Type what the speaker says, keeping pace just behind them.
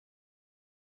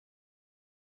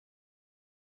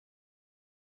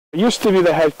I used to be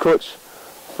the head coach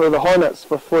for the Hornets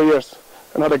for 4 years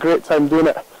and had a great time doing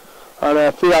it.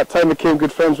 And through that time I became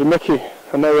good friends with Mickey,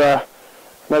 and now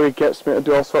he gets me to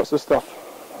do all sorts of stuff.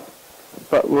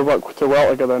 But we work too well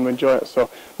together and we enjoy it. So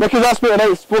Mickey's asked me tonight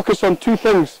to focus on two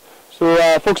things. So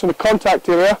focus on the contact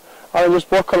area and just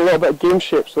work on a little bit of game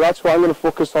shape. So that's what I'm going to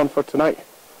focus on for tonight.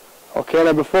 Okay,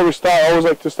 now before we start, I always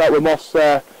like to start with Moff's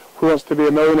Who Wants to Be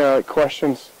a Millionaire, like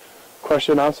question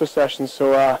and answer sessions.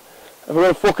 So if we're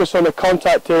going to focus on the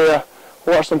contact area,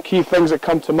 what are some key things that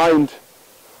come to mind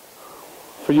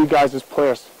for you guys as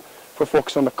players if we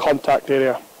focus on the contact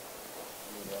area?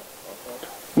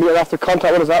 Meter after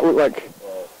contact, what does that look like?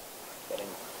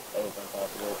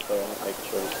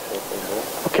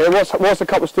 Okay, what's a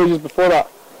couple of stages before that?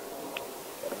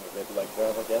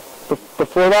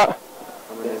 Before that?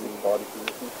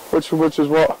 Which is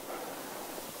what?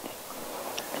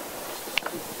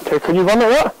 Okay, can you run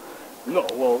like that? No,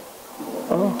 well...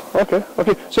 Oh, okay.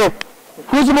 So,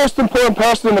 who's the most important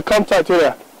person in the contact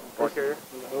area? Ball carrier.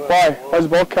 Why? Why's the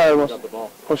ball carrier most?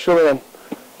 Well, surely then.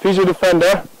 If he's your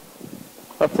defender,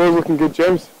 that play's looking good,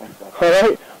 James.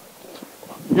 Alright.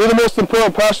 You're the most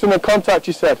important person in the contact,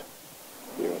 you said?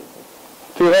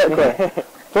 Theoretically.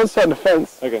 Don't set an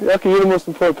offence. Okay. Yeah, okay, you're the most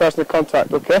important person in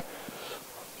contact, okay?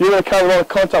 You're going to carry a lot of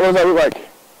contact. What does that look like?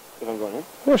 If I'm going in?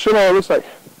 Yeah, show me what it looks like.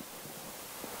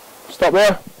 Stop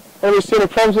there. Anybody see any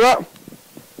problems with that?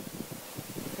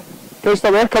 Okay,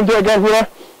 stop there. Come do it again here.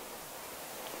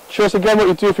 Show us again what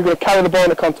you do if you're going to carry the ball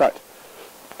into contact.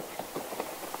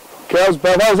 Okay, that was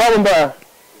better. That was that one better.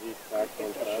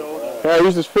 Yeah, he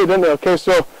used his feet, didn't he? Okay,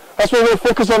 so that's what we're going to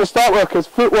focus on to start with, is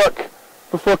footwork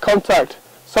before contact.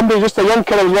 Somebody, just a young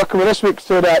kid I was working with this week,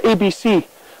 said ABC.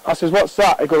 I says, what's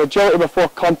that? I go, agility before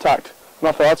contact. And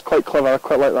I thought, that's quite clever, I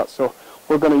quite like that, so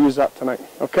we're going to use that tonight,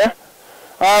 okay?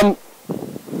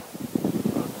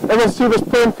 Everyone see this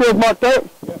playing field marked out?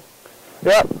 Yeah.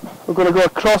 Yeah, we're going to go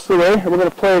across the way, and we're going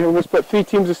to play, we're going to split 3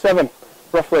 teams of 7,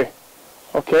 roughly,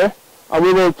 okay? And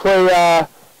we will play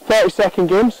 30-second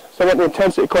games, so I want the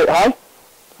intensity quite high,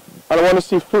 and I want to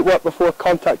see footwork before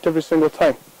contact every single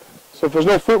time. So if there's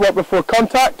no footwork before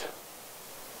contact,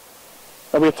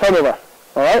 there'll be a turnover,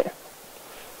 alright?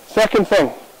 Second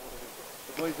thing.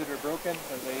 The boys that are broken,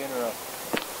 are they in or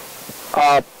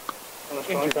out? How much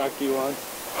contact do you want?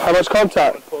 How much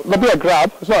contact? There'll be a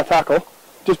grab, it's not a tackle,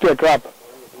 just be a grab.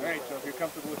 Alright, so if you're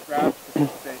comfortable with grabs,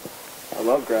 stay. I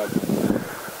love grabs.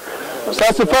 So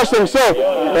that's the first thing, so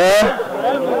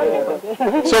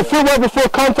footwork before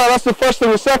contact, that's the first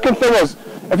thing. The second thing is,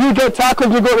 if you get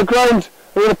tackled, you go to the ground,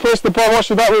 you're going to place the ball, what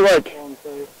should that look like?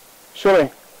 Surely.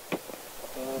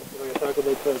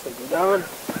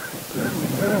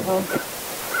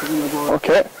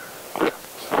 Okay.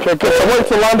 Okay, good. I want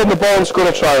you to land on the ball and score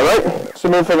a try, right? That's the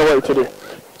main thing I want you to do.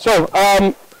 So,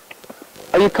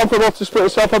 are you comfortable to split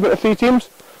yourself up into 3 teams?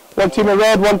 1 team in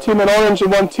red, 1 team in orange,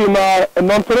 and 1 team in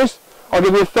non-pennies? I'll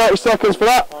give you 30 seconds for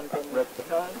that.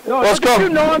 Let's go.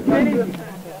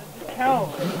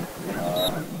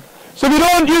 So if you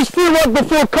don't use footwork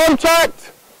before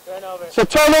contact, it's a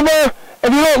turnover. If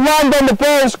you don't land on the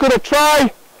ball and score a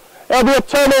try, it'll be a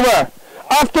turnover.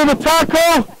 After the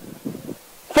tackle,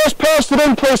 first person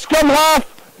in plays scrum half,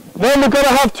 then we're going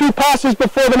to have 2 passes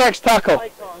before the next tackle.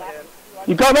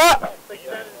 You got that?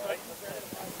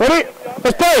 Ready?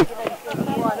 Let's play.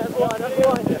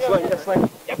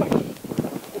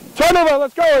 Turnover,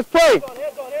 let's go, let's play.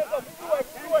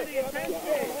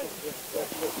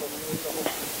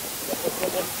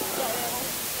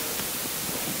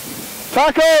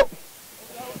 Tackle.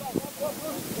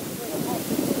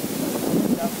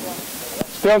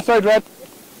 Stay onside, Red.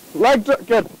 Leg,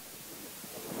 good.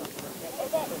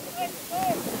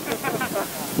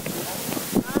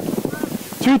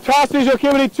 Two passes,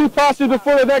 okay, we need 2 passes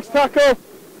before the next tackle.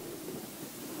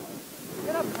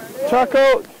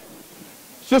 Tackle.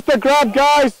 It's just a grab,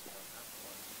 guys.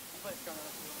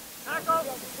 Tackle.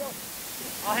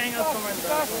 I'll hang up somewhere in the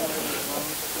back.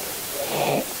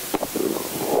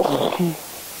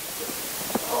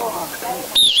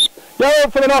 Yeah,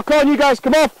 for the knock on, you guys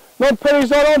come off. No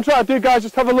pennies on, I'm trying to do, guys,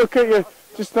 just have a look at you.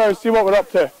 Just now, see what we're up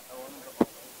to.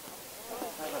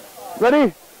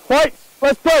 Ready? Right,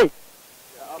 let's play.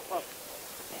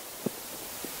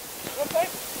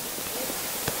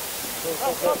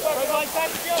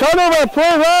 Turnover,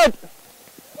 play red.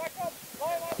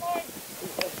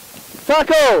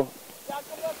 Tackle.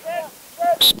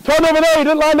 Turnover there, you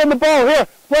didn't land on the ball. Here,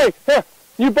 play, here.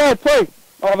 New ball, play.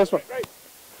 I'll have this one.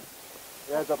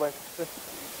 Yeah, it's up, play.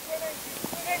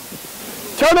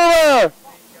 Turnover.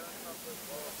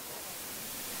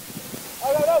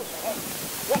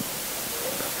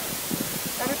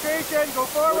 Christian, go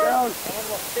forward.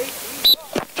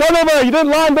 Turnover, you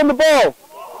didn't land on the ball.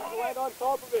 Land on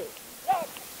top of it.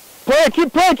 Play,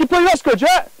 keep playing, that's good,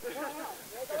 yeah?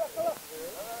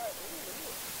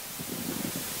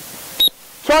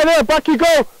 Try there, back you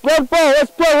go. Red ball,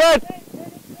 let's play, red.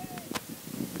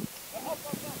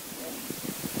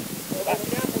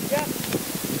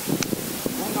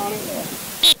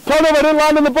 Turnover, didn't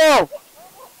land on the ball.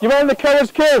 You went in the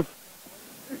killer's cave.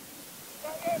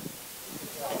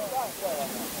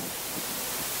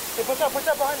 Push up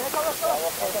behind you.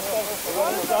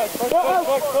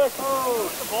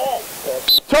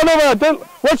 Turnover,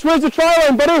 which way's the try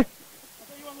line, buddy?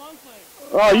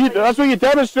 Oh, that's what you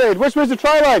demonstrated. Which way's the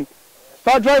try line?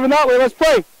 Start driving that way, let's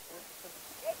play.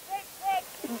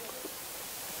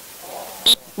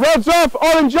 Red's off,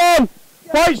 orange on.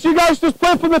 Whites, you guys just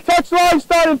play from the touch line,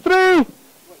 starting 3,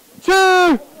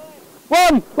 2,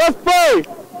 1, let's play.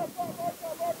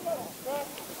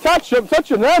 Touch him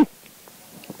then.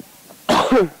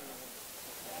 Come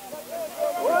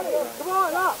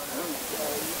on, up.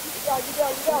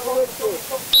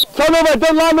 Turnover,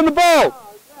 didn't land on the ball.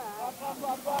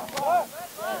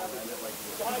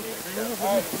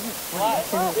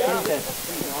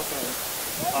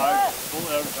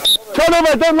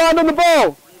 Turnover, didn't land on the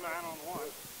ball.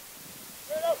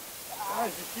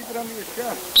 Guys, just keep it under your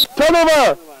chest.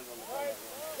 Turnover.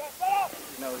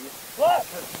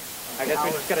 I guess we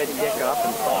just gotta dick up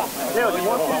and fall. Caleb, you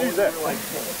want to use this?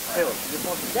 Caleb, you just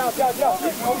want to use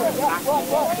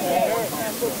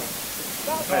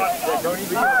don't even use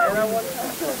that one?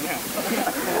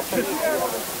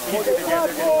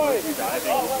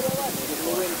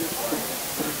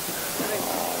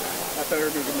 I thought we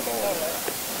were moving the ball.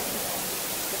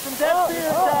 Get some depth to your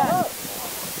attack.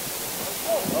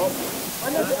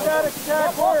 Unnecessary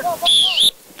attack work.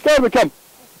 Go, we come.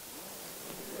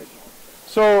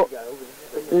 So,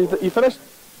 you finished?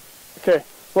 Okay,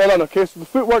 well done. Okay, so the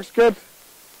footwork's good.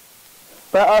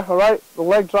 Better, alright. The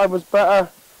leg drive was better.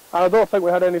 And I don't think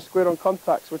we had any square on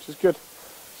contacts, which is good.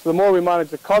 So the more we manage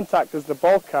the contact as the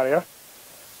ball carrier,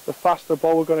 the faster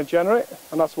ball we're going to generate.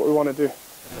 And that's what we want to do.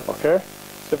 Okay?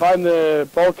 So if I'm the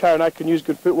ball carrier and I can use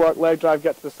good footwork, leg drive,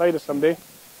 get to the side of somebody,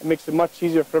 it makes it much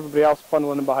easier for everybody else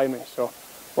funneling in behind me. So,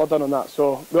 well done on that.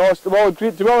 So, do we all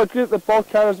agree that the ball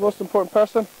carrier is the most important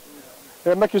person?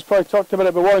 Yeah, Mickey's probably talked about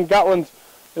it, but Warren Gatland,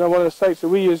 one of the sites that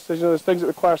we use, there's things that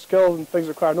require skill and things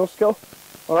that require no skill.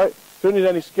 Alright? Don't need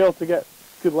any skill to get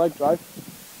good leg drive.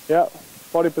 Yeah.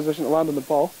 Body position to land on the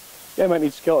ball. Yeah, you might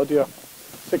need skill to do a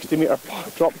 60-metre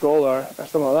drop goal or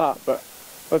something like that, but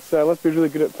let's be really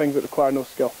good at things that require no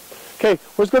skill. Okay,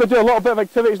 we're just going to do a little bit of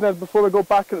activities now before we go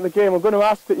back into the game. We're going to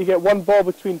ask that you get one ball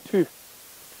between two.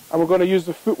 And we're going to use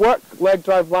the footwork, leg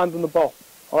drive, land on the ball.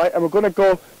 Alright, and we're going to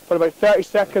go for about 30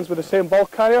 seconds with the same ball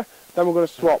carrier, then we're going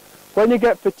to swap. When you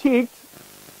get fatigued,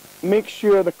 make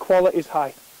sure the quality is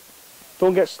high.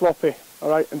 Don't get sloppy,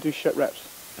 alright, and do shit reps.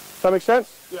 Does that make sense?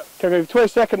 Yeah. Okay, we have 20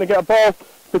 seconds to get a ball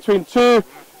between two.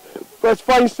 Let's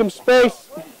find some space.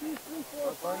 Over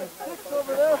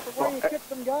there for where you kick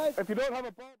them, guys. If you don't have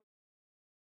a ball...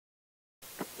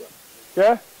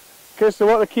 Yeah? Okay, so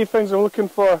what are the key things I'm looking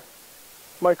for,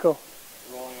 Michael?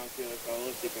 Rolling onto the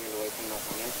goalie, keeping it away from the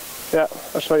opponent. Yeah,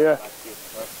 that's right, yeah.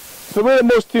 So the way that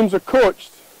most teams are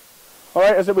coached,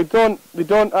 alright, is that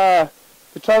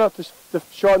they try not to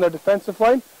shorten their defensive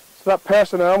line. So that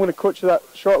person, and I'm going to coach you that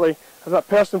shortly, is that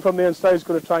person from the inside is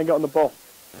going to try and get on the ball.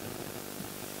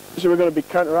 So we're going to be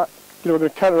we're going to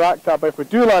counteract that, but if we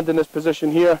do land in this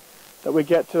position here, that we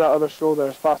get to that other shoulder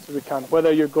as fast as we can,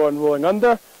 whether you're rolling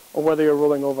under or whether you're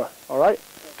rolling over. Alright?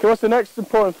 Okay, what's the next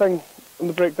important thing in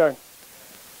the breakdown?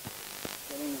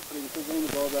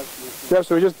 Yeah,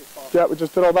 so we just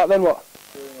did all that, then what?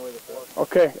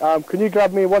 Okay, can you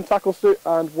grab me one tackle suit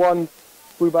and one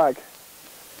blue bag?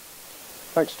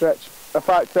 Thanks, Stretch. In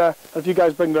fact, if you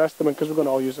guys bring the rest of them in, because we're going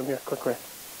to all use them here quickly.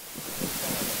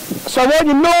 So I want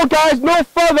you to know, guys, no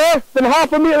further than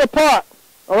half a metre apart.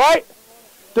 Alright?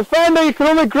 Defender, you can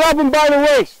only grab them by the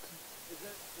waist. Is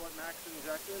that what Max and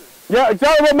Jack did? Yeah,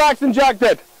 exactly what Max and Jack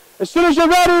did. As soon as you're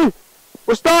ready,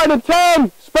 we're starting at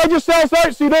 10. Spread yourselves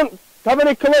out so you don't have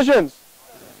any collisions.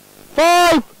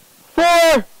 5,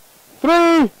 4,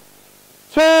 3,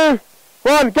 2,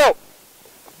 1, go.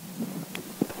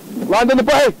 Land in the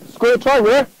bay. Score the try,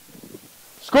 where?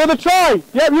 Score the try.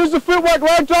 Yeah, use the footwork,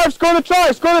 leg drive, score the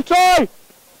try, score the try.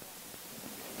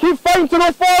 Keep fighting to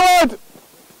go forward.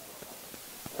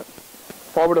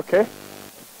 Forward, okay.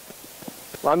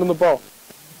 Land on the ball.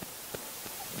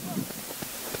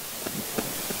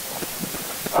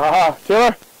 Haha,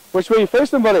 Taylor, which way are you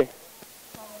facing, buddy?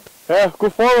 Yeah, go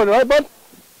forward, right, bud?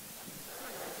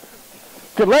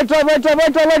 Good, leg drive, leg drive,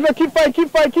 leg drive, leg drive. Keep fighting, keep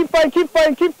fighting, keep fighting, keep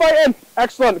fighting, keep fighting.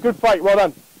 Excellent, good fight, well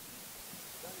done.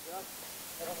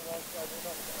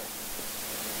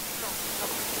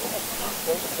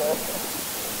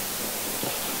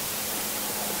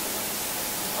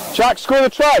 Jack, score the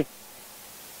try.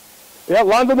 Yeah,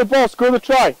 land on the ball, score the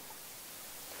try.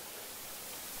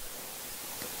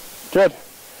 Good.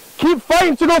 Keep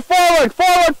fighting to go forward,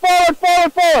 forward, forward,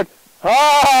 forward, forward.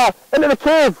 Ah, into the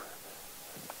cave.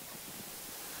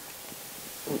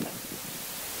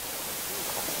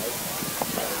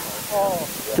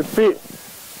 Good feet.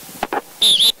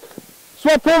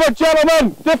 Swap over,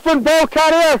 gentlemen. Different ball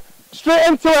carrier. Straight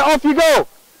into it, off you go.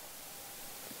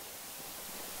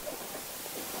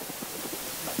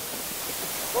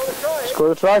 Score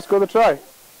the try, score the try.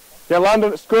 Yeah, land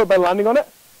on it, score it by landing on it.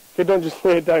 Okay, don't just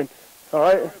lay it down.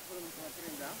 Alright?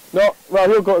 No, well,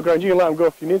 he'll go to ground. You can let him go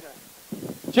if you need.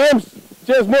 James,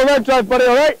 more leg drive, buddy,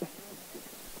 alright?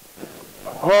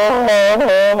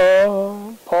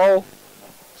 Oh, Paul.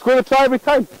 Score the try every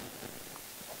time.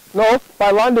 No,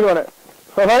 by landing on it.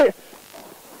 Alright?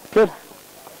 Good.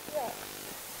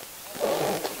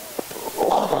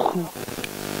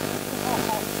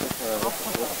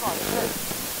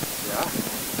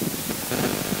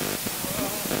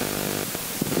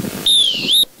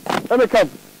 Let me come.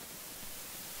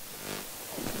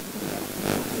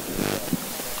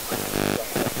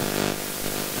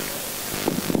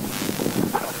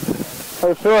 How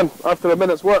you feeling after a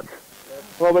minute's work?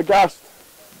 A little bit gassed.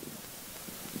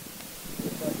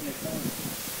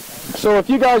 So if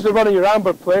you guys are running your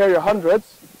amber play or your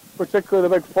hundreds, particularly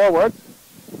the big forwards,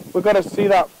 we've got to see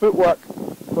that footwork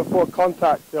before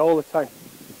contact all the time.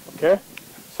 Okay?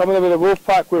 Something that with the wolf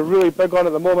pack we're really big on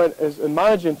at the moment is in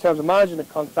terms of managing the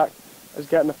contact, is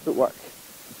getting the footwork.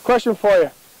 Question for you.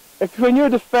 If when you're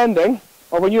defending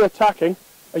or when you're attacking,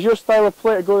 is your style of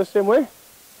play to go the same way?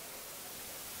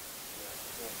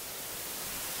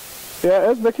 Yeah,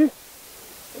 it is, Mickey?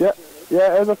 Yeah,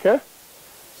 it is, okay.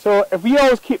 So if we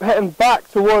always keep hitting back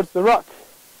towards the ruck,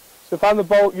 so if I'm the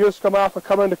ball, you're scrum half, I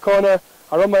come around the corner,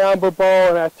 I run my amber ball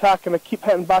and I attack and I keep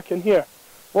hitting back in here,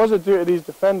 what does it do to these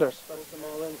defenders?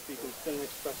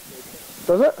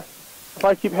 Does it? If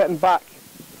I keep hitting back?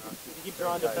 You keep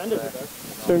drawing defenders, it does.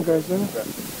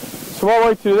 So what I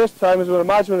want to do this time is we'll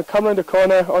imagine when I come around the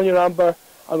corner on your amber,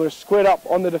 I'm going to square up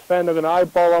on the defender, I'm going to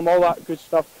eyeball them, all that good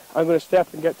stuff. I'm going to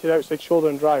step and get to the outside shoulder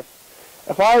and drive.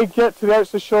 If I get to the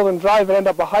outside shoulder and drive and end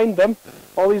up behind them,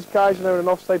 all these guys are now in an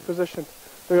offside position.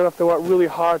 They're going to have to work really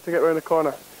hard to get around the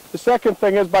corner. The second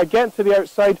thing is by getting to the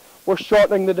outside, we're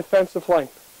shortening the defensive line.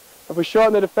 If we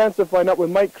shorten the defensive line up, we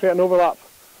might create an overlap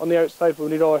on the outside, but we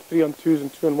need all our 3-on-2s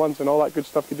and 2-on-1s and all that good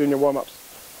stuff you do in your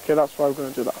warm-ups. Okay, that's why we're going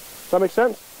to do that. Does that make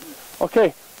sense?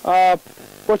 Okay,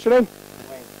 what's your name?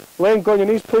 Lane, go on your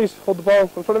knees please, hold the ball in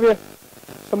front of you.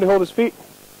 Somebody hold his feet.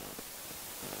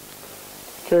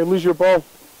 Okay, lose your ball.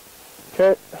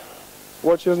 Okay,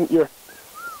 watch his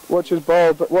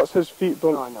ball, but watch his feet,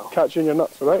 don't catch you in your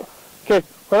nuts, alright? Okay,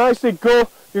 when I say go,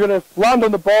 you're going to land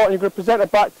on the ball and you're going to present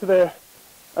it back to the,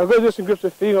 I'm going to do this in groups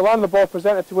of 3, you're going to land on the ball,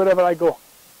 present it to wherever I go.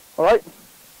 Alright?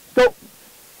 Go!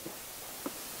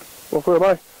 Well, where am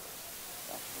I?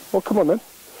 Well, come on then.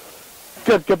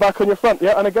 Good, get back on your front,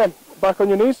 yeah, and again, back on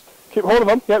your knees, keep hold of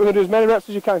them, yeah, we're going to do as many reps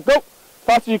as you can. Go!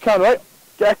 Fast as you can, right?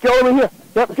 Get over here.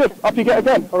 Yep, good. Up you get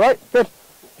again. All right, good.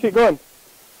 Keep going.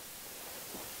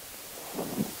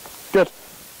 Good.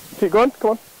 Keep going.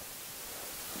 Come on.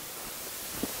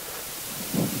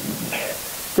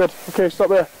 Good. Okay, stop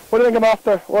there. What do you think I'm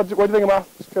after? What do you think I'm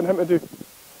asking him to do?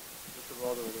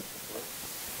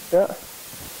 Yeah.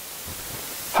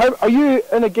 How are you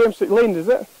in a game? Lane, is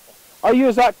it? Are you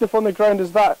as active on the ground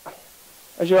as that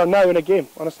as you are now in a game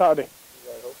on a Saturday?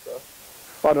 Yeah, I hope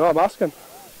so. I don't know. I'm asking.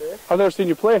 I've never seen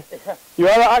you play. You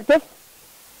are that active?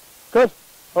 Good.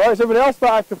 Alright, is everybody else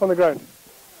that active on the ground?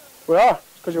 We are.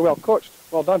 It's because you're well coached.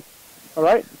 Well done.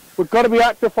 Alright? We've got to be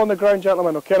active on the ground,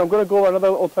 gentlemen, okay? And I'm going to go over another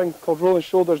little thing called rolling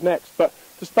shoulders next. But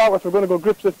to start with, we're going to go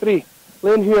groups of 3.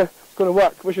 Lane here is going to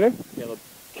work. What's your name? Caleb.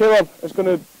 Caleb is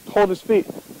going to hold his feet.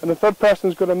 And the third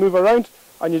person is going to move around.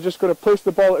 And you're just going to place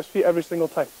the ball at his feet every single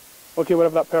time. Okay,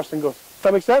 wherever that person goes. Does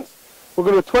that make sense? We're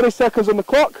going to do 20 seconds on the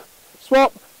clock.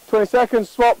 Swap. 20 seconds,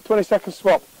 swap, 20 seconds,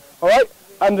 swap. Alright?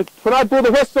 And when I blow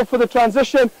the whistle for the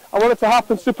transition, I want it to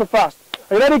happen super fast.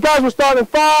 Are you ready, guys? We're starting in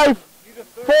 5,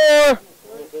 4,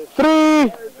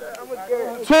 3,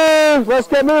 2, let's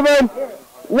get moving.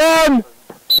 1,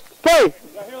 okay.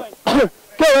 Okay,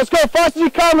 let's go fast as you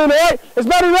can, Lynn, alright? As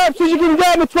many reps as you can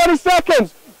get in the 20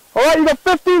 seconds. Alright, you've got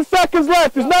 15 seconds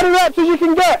left. As many reps as you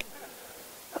can get.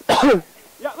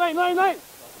 Yeah, Lane.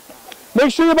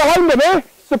 Make sure you're behind them, eh?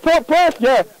 support play?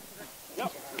 Yeah.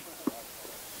 Yep.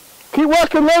 Keep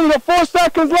working, Lane. You've got 4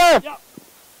 seconds left. Yep.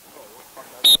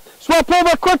 Swap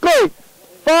over quickly.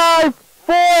 5,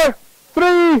 4,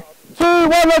 3, 2, 1.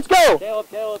 Let's go.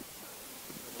 Caleb.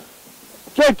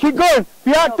 Jed, keep going.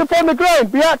 Be active on the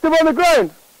ground. Be active on the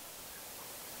ground.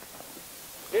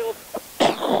 Caleb.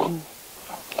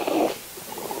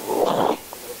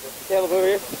 Caleb, over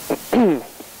here.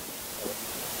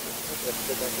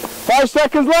 5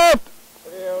 seconds left.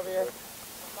 Over here.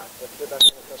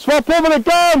 Swap over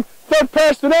again. Third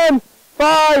person in.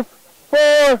 5,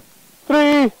 4,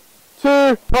 3, 2,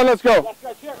 1. Let's go. Yeah,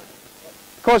 stretch here.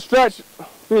 Come on, stretch.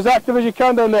 Be as active as you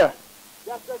can down there.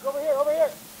 Yeah, stretch over here.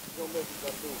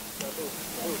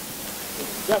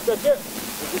 Yeah, stretch here.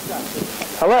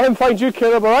 I'll let him find you,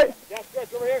 Caleb, alright? Yeah,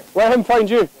 stretch over here. Let him find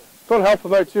you. Don't help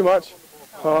him out too much.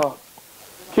 Oh.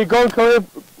 Keep going, Caleb.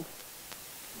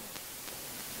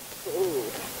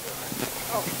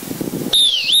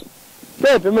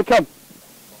 Good, in we come.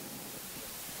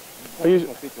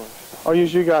 I'll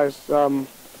use you guys.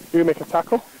 You make a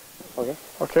tackle. Okay.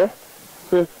 Okay.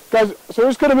 So, guys, so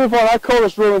who's going to move on? I call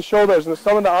this rolling shoulders, and it's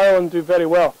something that Ireland do very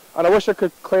well. And I wish I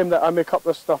could claim that I make up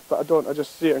this stuff, but I don't. I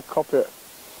just see it and copy it.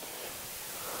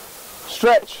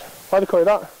 Stretch. Why do they call you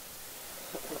that?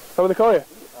 Is that what they call you?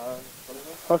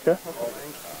 Okay.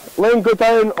 Lane, go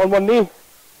down on one knee.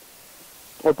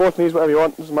 Or both knees, whatever you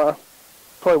want, doesn't matter.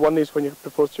 Probably one knee's when you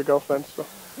propose to your girlfriend, so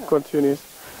go on 2 knees.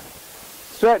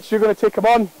 Stretch, you're going to take him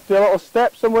on, do a little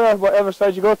step somewhere, whatever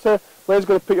side you go to. Lane's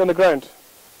going to put you on the ground.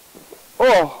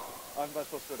 Oh! I'm not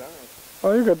supposed to go down right?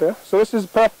 Oh, you're good there. So this is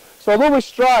perfect. So although we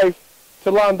strive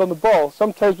to land on the ball,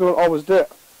 sometimes we don't always do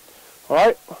it.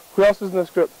 Alright? Who else is in this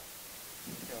group?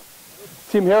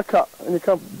 Team haircut, and you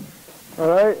come.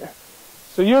 Alright?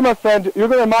 So you, my friend, you're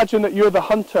going to imagine that you're the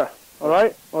hunter.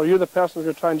 Alright? Or you're the person who's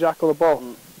going to try and jackal the ball.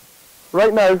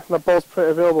 Right now, the ball's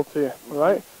pretty available to you.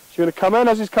 Alright? So you're going to come in.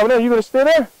 As he's coming in, you're going to stay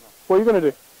there? What are you going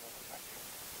to do?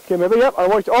 Okay, maybe, yep. All I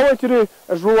want you to do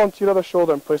is roll onto your other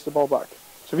shoulder and place the ball back.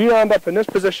 So if you end up in this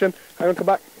position, I'm going to come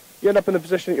back. You end up in the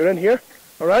position that you're in here.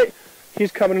 Alright?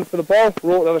 He's coming in for the ball,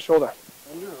 roll to the other shoulder.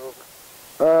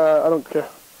 I don't care.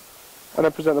 And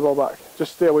then present the ball back.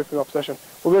 Just stay away from the opposition.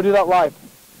 We're going to do that live.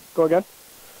 Go again.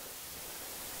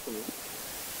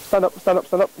 Stand up, stand up,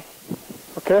 stand up.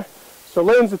 Okay. So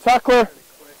Lane's the tackler.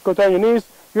 Go down your knees.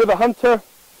 You're the hunter.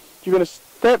 You're going to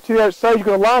step to the outside. You're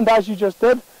going to land as you just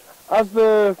did. As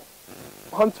the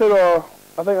hunter, or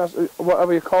I think that's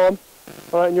whatever you call him.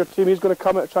 Alright, and your team, he's going to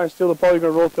come in to try and steal the ball. You're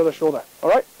going to roll to the other shoulder.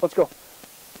 Alright, let's go.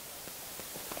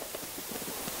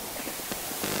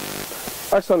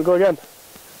 Excellent, go again.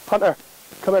 Hunter,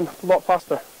 come in a lot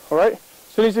faster. Alright? As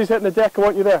soon as he's hitting the deck, I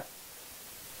want you there.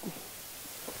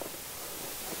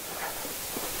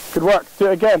 Good work. Do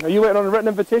it again. Are you waiting on a written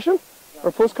invitation? Or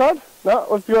a postcard? No,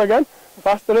 let's do it again.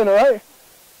 Faster in, alright?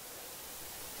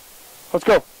 Let's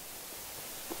go.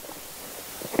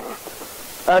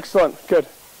 Excellent, good.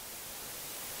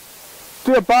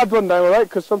 Do a bad one now, alright?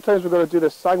 Because sometimes we're going to do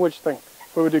this sandwich thing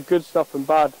where we do good stuff and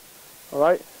bad.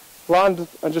 Alright? Land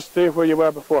and just stay where you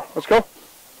were before. Let's go.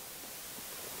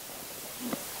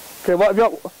 Okay, what have you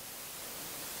got?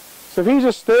 So if he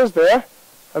just stays there,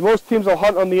 and most teams will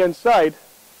hunt on the inside,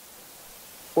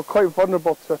 we're quite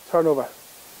vulnerable to a turnover.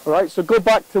 Alright, so go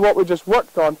back to what we just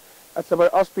worked on. It's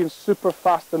about us being super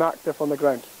fast and active on the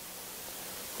ground.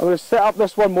 I'm going to set up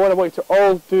this one more, and I want you to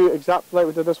all do exactly like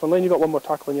we did this one. Lane, you got one more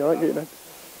tackle on you, alright?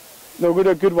 No, we're going to do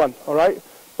a good one, alright?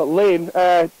 But Lane,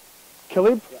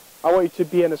 Caleb, I want you to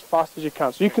be in as fast as you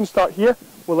can. So you can start here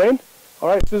with Lane,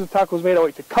 alright? As soon as the tackle's made, I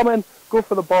want you to come in, go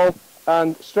for the ball,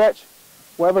 and stretch.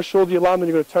 Whatever shoulder you land on,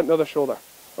 you're going to turn to the other shoulder.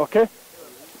 Okay?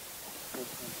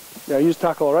 Yeah, use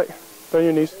tackle, alright? Down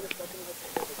your knees.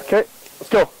 Okay, let's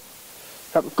go.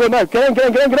 Go now, get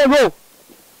in, roll.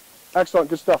 Excellent,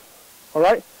 good stuff.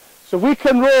 Alright? So if we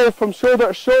can roll from shoulder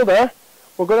to shoulder,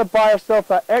 we're going to buy ourselves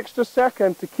that extra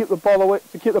second to keep the ball away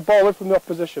from the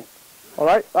opposition.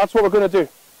 Alright? That's what we're going to do.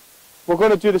 We're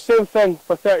going to do the same thing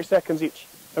for 30 seconds each.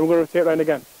 And we're going to rotate around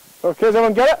again. Okay, does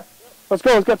everyone get it? Let's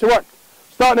go, let's get to work.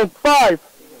 Starting in 5,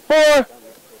 4,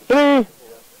 3,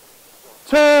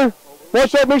 2,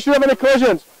 watch out, make sure you have any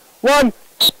collisions. 1,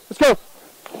 let's go.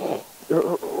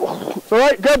 It's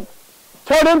alright, good.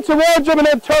 Turn in towards him and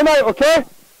then turn out, okay?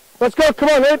 Let's go, come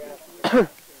on, mate.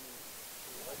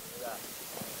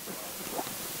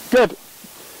 Good.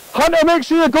 Hunter, make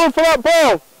sure you're going for that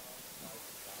ball.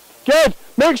 Good.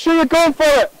 Make sure you're going for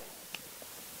it.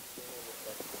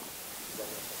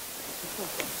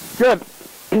 Good.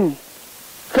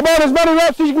 Come on, as many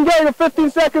reps as you can get. You have 15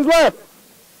 seconds left.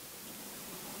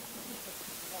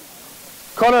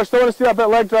 Connor, I still want to see that bit of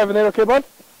leg drive in there, okay, bud?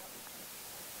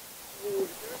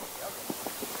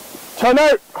 Turn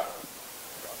out!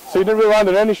 So you didn't really land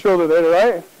on any shoulder there,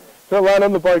 right? You don't land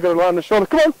on the ball, you got to land on the shoulder.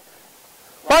 Come on!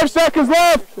 5 seconds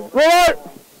left! Roll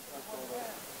out!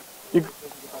 You...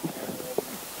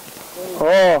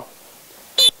 Oh.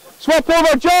 Swap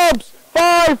over jobs!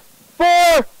 5,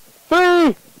 4,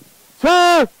 3, 2,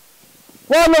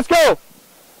 1, let's go!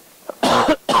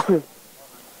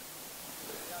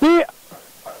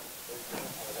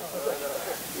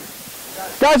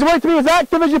 Guys, I want you to be as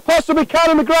active as you possibly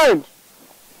can on the ground.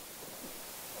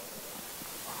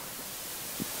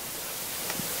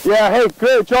 Yeah, hey,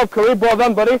 great job, Khalid. Well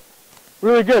done, buddy.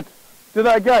 Really good. Do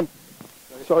that again.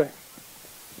 Sorry.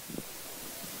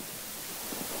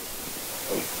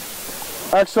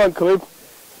 Excellent, Khalid.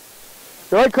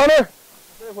 You right, Connor?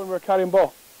 When we're carrying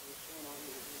ball.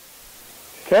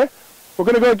 Okay, we're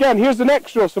going to go again. Here's the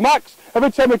next drill. So Max,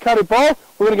 every time we carry ball,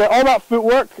 we're going to get all that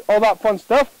footwork, all that fun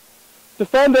stuff.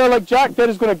 Defender like Jack did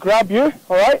is going to grab you,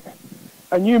 alright?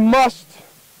 And you must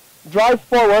drive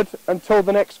forward until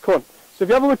the next cone. So if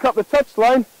you have a look up the touch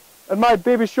line and my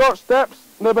baby short steps,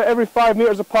 they're about every 5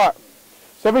 meters apart.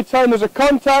 So every time there's a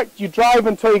contact, you drive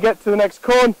until you get to the next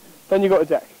cone, then you go to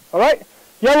deck. Alright?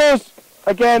 Yellows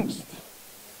against...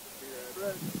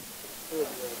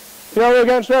 Yellow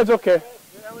against reds, okay.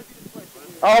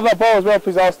 I'll have that ball as well,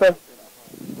 please, Alistair.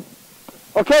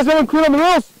 Okay, is everyone clear on the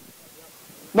rules?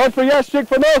 Nod for yes, shake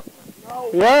for no? No.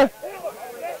 Yeah?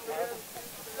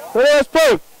 Ready, let's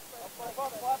play.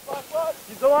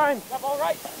 Use the line.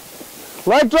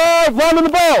 Leg drive, land on the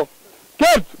ball.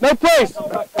 Good, now place.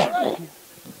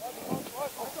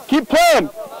 Keep playing.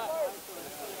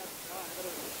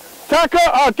 Tackle,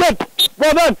 oh good.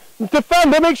 Well done.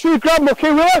 Defender, make sure you grab him,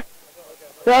 okay, Wheeler? Yeah,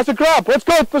 that's a grab. Let's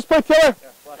go, let's play Taylor.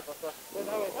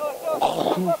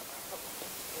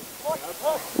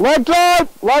 Leg drive,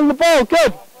 land the ball,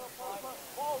 good.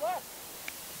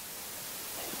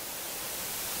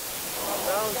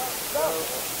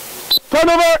 Turn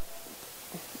over.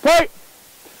 Play.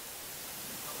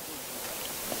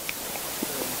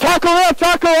 Tackle there,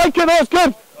 tackle, like it, that was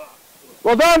good.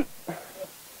 Well done.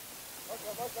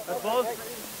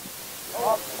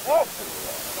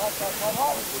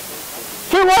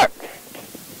 Footwork.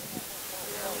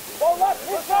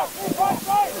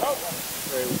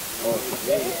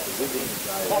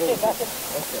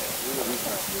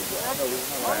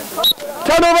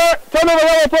 Turn over,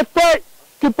 yellow, let's play.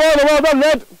 Good ball, well done,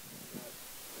 Red.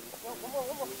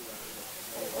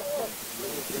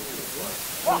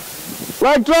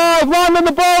 Leg drive, land on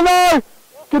the ball now.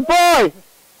 Good boy.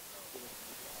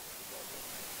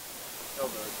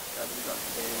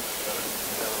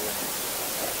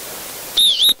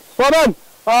 Well done.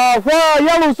 Wow,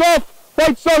 yellow's off.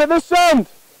 White's on at this end.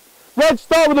 Red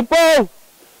start with the ball.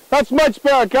 That's much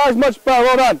better, guys, much better.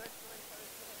 Well done.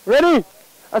 Ready?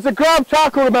 That's a grab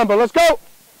tackle, remember. Let's go.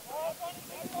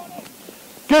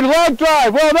 Good leg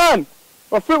drive, well done.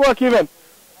 Or footwork even.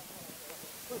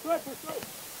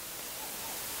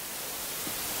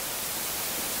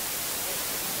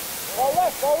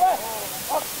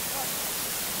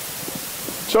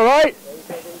 It's all right.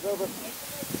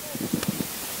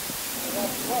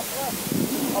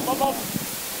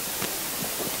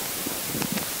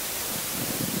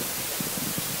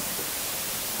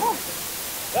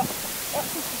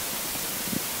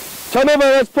 Turn over,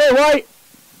 let's play right.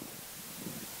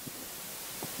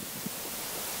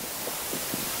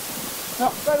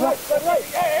 No, right.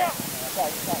 Yeah.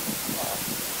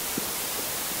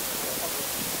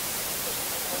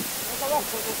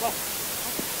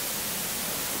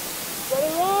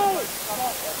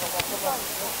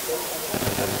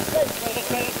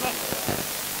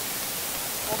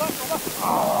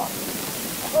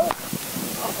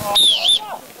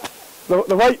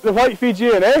 The white feeds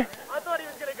you in, eh? I thought he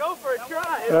was going to go for a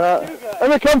try. Here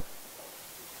we come.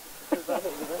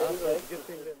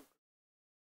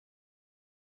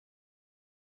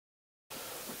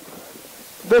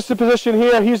 This is the position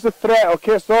here, he's the threat,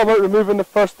 okay? It's all about removing the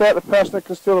first threat, the person that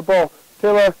can steal the ball.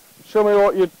 Taylor, show me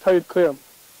how you'd clear him.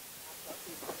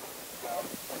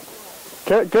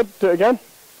 Okay, good, do it again.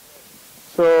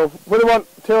 So, what do you want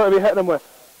Taylor to be hitting him with?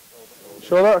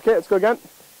 Shoulder, okay, let's go again.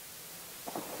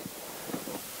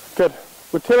 Good.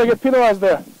 Would Taylor get penalised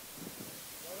there?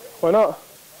 Why not?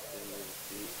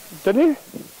 Did he?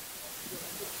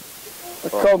 Let's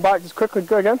call him back just quickly,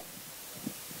 go again.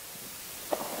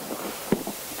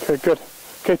 Okay, good.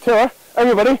 Okay, Taylor,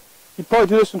 everybody, you probably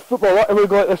do this in football, right? Everybody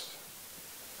go like this.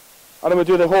 And then we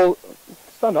do the whole,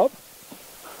 stand up.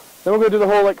 Then we're going to do the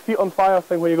whole like feet on fire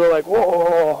thing where you go like, whoa,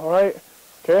 alright?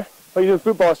 Okay? Like you do in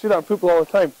football, I see that in football all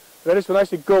the time. Ready? So when I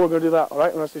say go, we're going to do that,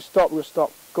 alright? When I say stop, we're going to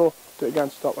stop. Go, do it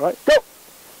again, stop, alright? Go!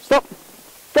 Stop!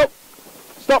 Go!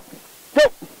 Stop!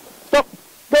 Go! Stop!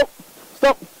 Go!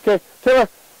 Stop! Okay, Taylor,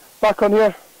 back on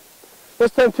here.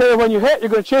 This time, Taylor, when you hit, you're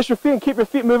going to chase your feet and keep your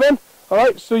feet moving,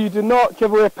 alright? So you do not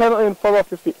give away a penalty and fall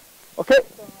off your feet, okay?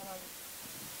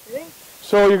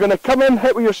 So you're going to come in,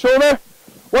 hit with your shoulder.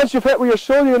 Once you've hit with your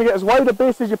shoulder, you're going to get as wide a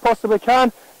base as you possibly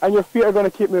can, and your feet are going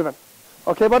to keep moving.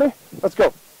 Okay, buddy? Let's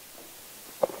go.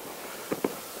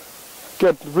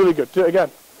 Good, really good. Do it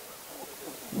again.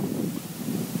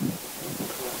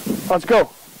 Let's go.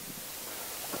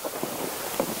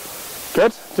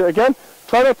 Good, do it again.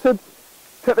 Try not to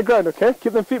hit the ground, okay?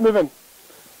 Keep them feet moving.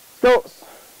 Let's go.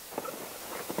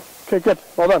 Okay, good,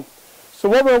 well done. So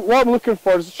what I'm looking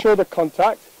for is shoulder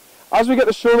contact. As we get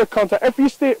the shoulder contact, if you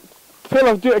stay,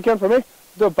 Taylor, do it again for me.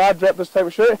 Do a bad rep this time,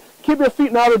 show it. Keep your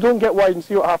feet narrow, don't get wide and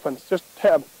see what happens. Just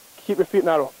hit them. Keep your feet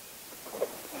narrow.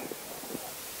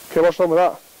 Okay, what's wrong with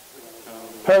that?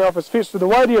 Pulling off his feet. So the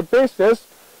wider your base is,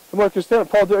 the more you can stand.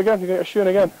 Paul, do it again. You can get your shoe in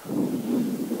again.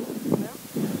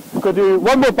 Go do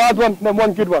one more bad one, then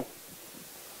one good one.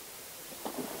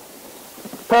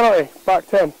 Penalty, back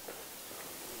 10.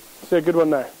 See a good one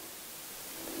now.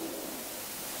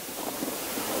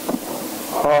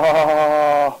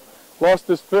 Oh, lost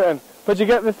his footing. But you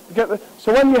get the.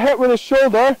 So when you hit with the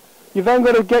shoulder, you've then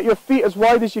got to get your feet as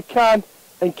wide as you can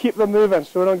and keep them moving,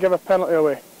 so we don't give a penalty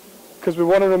away, because we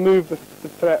want to remove the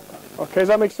threat. Okay, does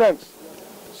that make sense?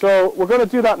 So we're going to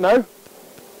do that now.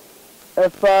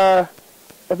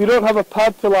 If you don't have a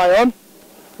pad to lie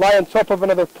on top of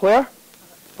another player.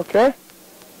 Okay,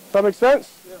 does that make sense?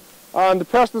 Yeah. And the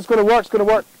person that's going to work is going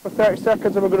to work for 30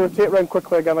 seconds, and we're going to rotate around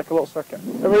quickly again like a little circuit.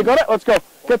 Everybody got it? Let's go.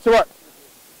 Get to work.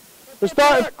 We're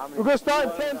going to start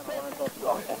in 10 seconds.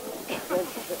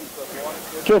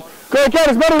 Good. Go again,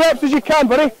 as many reps as you can,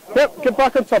 buddy. Yep, get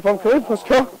back on top, Khalid. Let's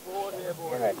go.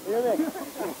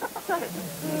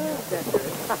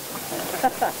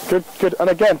 Good, good. And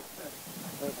again.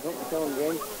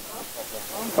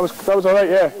 That was alright,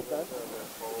 yeah.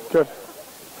 Good.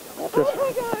 Good.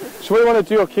 So what you want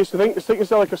to do, okay, so think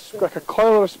yourself like a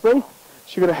coil or a spring.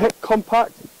 So you're going to hit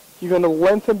compact. You're going to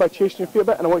lengthen by chasing your feet a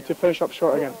bit, and I want you to finish up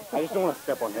short again. I just don't want to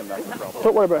step on him, that's the problem.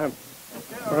 Don't worry about him.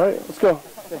 Alright, let's go.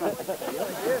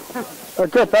 Oh,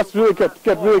 good, that's really good.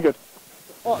 Good, really good.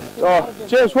 Oh,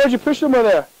 James, where'd you push him with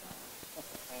there?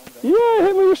 Yeah,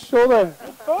 hit me with your shoulder.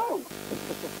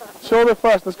 Shoulder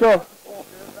first, let's go.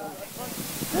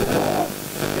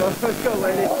 Let's go,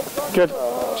 lady. Good.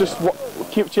 Just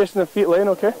keep chasing the feet lane,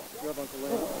 okay?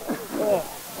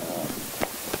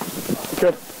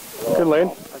 Good. Good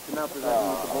lane.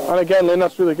 And again, Lane,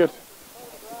 that's really good.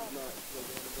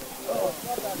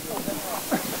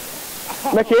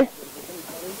 Mickey?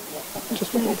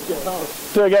 Just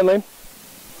do it again, Lane.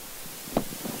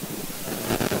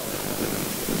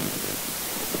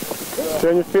 Stay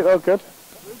on your feet though, good.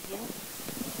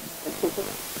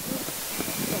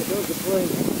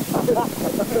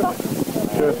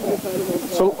 Good.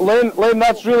 So Lane,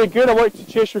 that's really good. I want you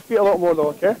to chase your feet a lot more though,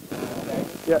 okay?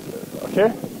 Yeah,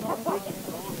 okay?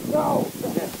 No!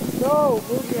 No!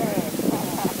 Move your hand.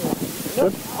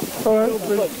 Good. Alright.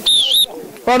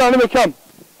 Hold on, let me come.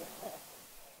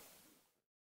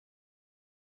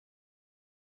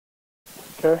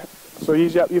 Okay, so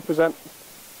you present.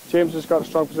 James has got a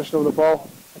strong position over the ball.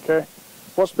 Okay.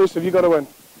 What space have you got to win?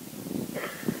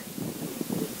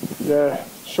 Yeah,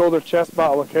 shoulder chest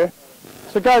battle, okay?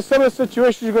 So guys, some of the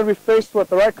situations you're going to be faced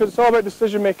with, alright? Because it's all about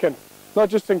decision making. Not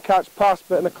just in catch pass,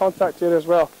 but in the contact area as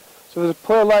well. So there's a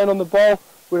player lying on the ball,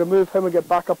 we remove him and get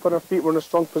back up on our feet, we're in a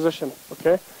strong position,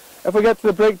 okay? If we get to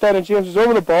the breakdown and James is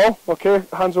over the ball, okay,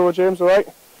 hands over James, alright?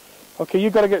 Okay,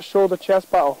 you've got to get shoulder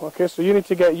chest battle, okay? So you need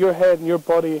to get your head and your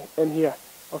body in here,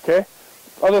 okay?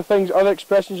 Other things, other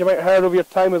expressions you might have heard over your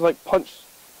time is like punch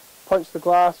the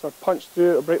glass, or punch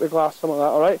through it, or break the glass, something like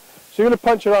that, alright? So you're going to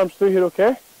punch your arms through here,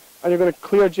 okay? And you're going to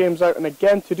clear James out, and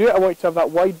again, to do it, I want you to have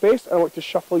that wide base, and I want you to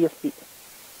shuffle your feet.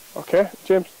 Okay,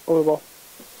 James, over the ball.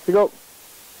 Here you go.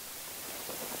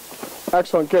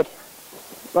 Excellent, good.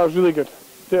 That was really good.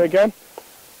 Do it again.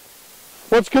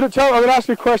 What's good at, I'm going to ask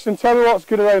you a question, tell me what's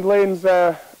good around Lane's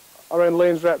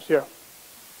reps here.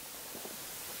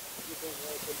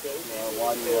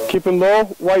 Keeping low,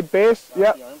 wide base,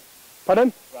 yeah.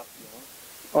 Pardon?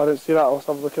 Oh, I didn't see that, I'll have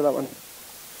a look at that one.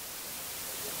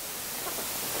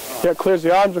 Yeah, it clears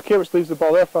the arms, okay, which leaves the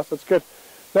ball there for us, that's good.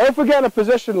 Now if we get in a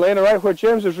position, Lane, right, where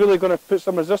James is really going to put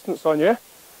some resistance on you,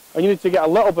 and you need to get a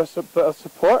little bit of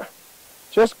support,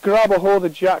 just grab a hold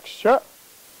of Jack's shirt,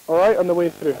 alright, on the way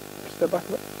through. Step back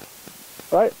a bit.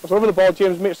 Alright, so over the ball,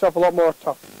 James, make yourself a lot more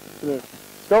tough to move.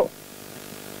 Let's go.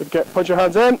 Good. Punch your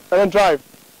hands in and then drive.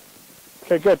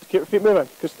 Okay, good. Keep your feet moving.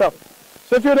 Good stuff.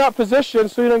 So if you're in that position,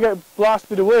 so you don't get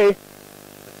blasted away,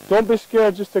 don't be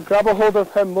scared just to grab a hold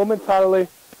of him momentarily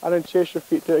and then chase your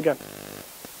feet. Do it again.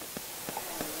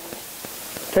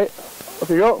 Okay, off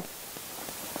you go.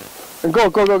 And go,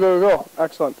 go, go, go, go.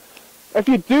 Excellent.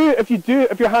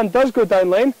 If your hand does go down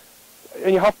lane,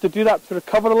 and you have to do that to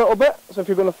recover a little bit, so if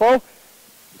you're going to fall,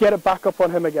 get it back up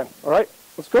on him again. Alright,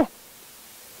 let's go.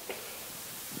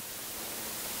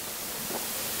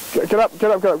 Get up,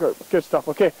 get up, get up, get up. Good stuff.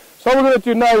 Okay, so what we're going to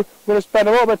do now, we're going to spend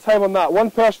a little bit of time on that. One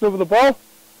person over the ball.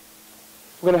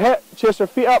 We're going to hit, chase our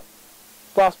feet up,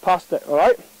 blast past it,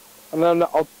 alright? And then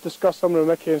I'll discuss something with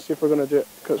Mickey and see if we're going to do it.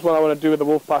 Because it's what I want to do with the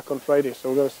wolf pack on Friday, so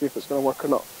we're going to see if it's going to work or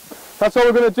not. That's all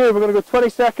we're going to do. We're going to go 20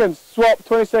 seconds, swap,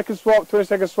 20 seconds, swap, 20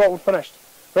 seconds, swap, we're finished.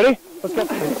 Ready? Let's get.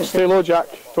 Stay low, Jack.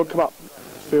 Don't come up.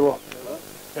 Stay low.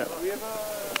 Yeah.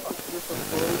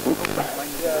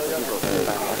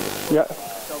 Yeah.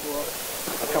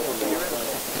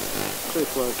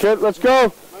 Good, let's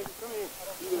go.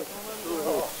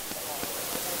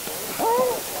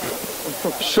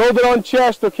 Shoulder on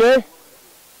chest, okay?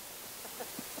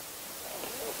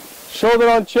 Shoulder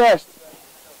on chest.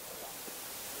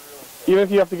 Even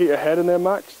if you have to get your head in there,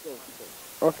 Max.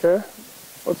 Okay,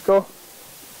 let's go.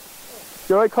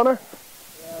 You alright, Connor?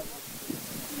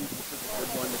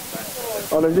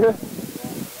 Oh, did you?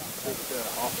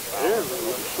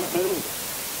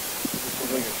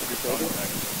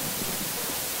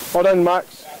 Well done,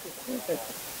 Max.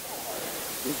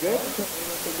 You good?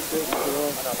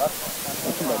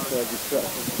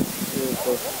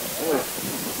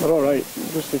 We're alright.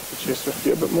 Just need to chase our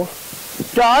feet a bit more.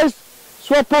 Guys,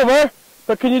 swap over,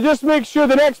 but can you just make sure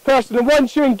the next person, and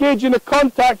once you engage in the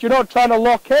contact, you're not trying to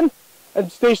lock in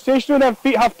and stay stationary, and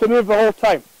feet have to move the whole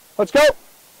time. Let's go.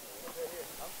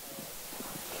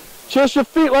 Chase your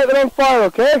feet like they're on fire,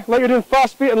 okay? Like you're doing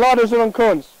fast feet and ladders and on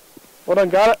cones. Well done,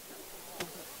 Garrett.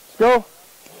 Let's go.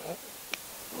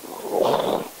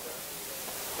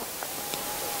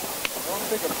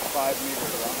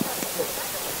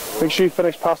 Make sure you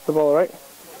finish past the ball, alright?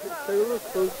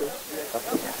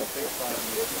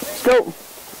 Let's go.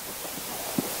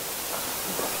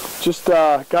 Just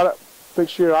Garrett, make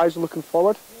sure your eyes are looking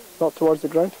forward, not towards the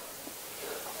ground.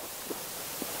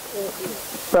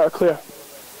 Better clear.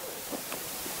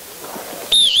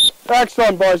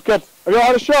 Excellent, boys, good. Have you all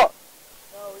had a shot?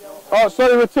 Oh,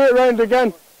 sorry, rotate round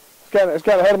again. It's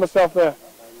getting ahead of myself there.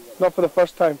 Not for the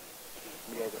first time.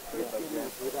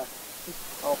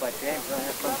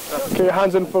 Okay, your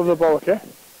hands in front of the ball, okay?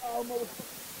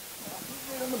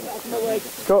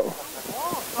 Let's go.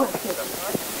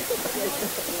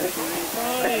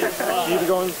 Keep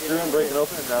going through and breaking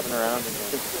open and grabbing around.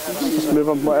 Just move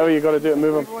them, whatever you got to do,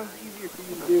 move them.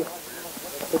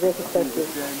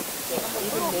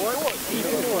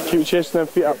 Keep chasing them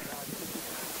feet up.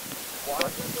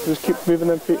 Just keep moving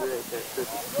them feet.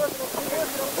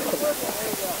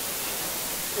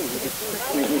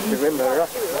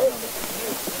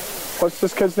 What's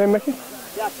this kid's name, Mickey?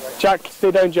 Jack,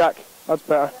 stay down, Jack. That's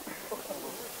better.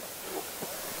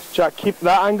 Jack, keep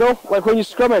that angle. Like when you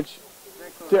scrimmage,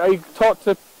 are you taught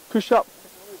to push up?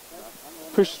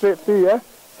 Push straight through, yeah?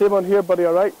 Same on here, buddy,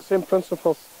 alright? Same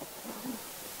principles.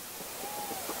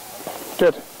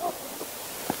 Good.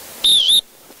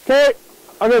 Okay,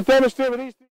 I'm going to demonstrate with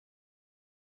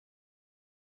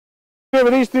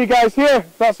these three guys here,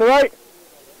 if that's alright.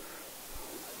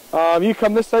 You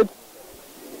come this side.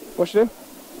 What's your name?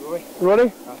 Rory.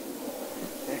 Rory?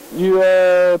 You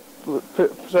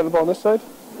present the ball on this side.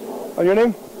 And your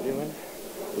name? Leland.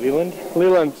 Leland.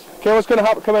 Leland. Okay, what's going to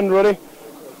happen? Come in, Rory.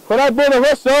 When I blow the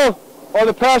whistle, or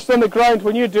the person on the ground,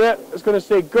 when you do it, is going to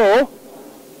say go.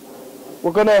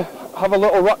 We're going to have a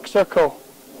little ruck circle.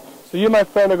 So you, my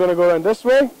friend, are going to go around this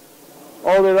way,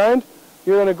 all the way around.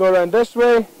 You're going to go around this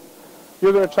way.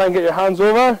 You're going to try and get your hands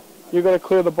over. You're going to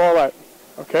clear the ball out.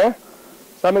 Okay?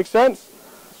 Does that make sense?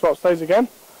 Swap sides again.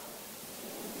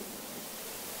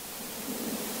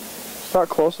 Start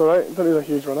close, alright? Don't need a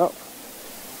huge run up.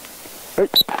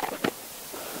 Right.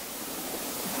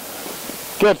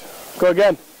 Good. Go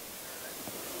again.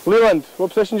 Leland, what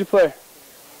position do you play?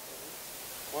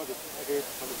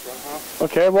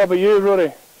 Okay, what about you,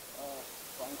 Rory?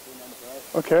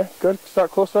 Okay, good.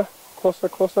 Start closer. Closer,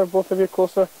 closer. Both of you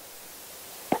closer.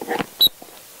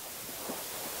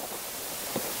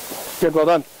 Good, well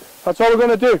done. That's all we're going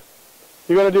to do.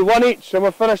 You're going to do one each and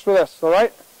we're finished with this,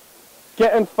 alright?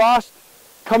 Get in fast.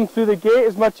 Come through the gate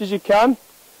as much as you can.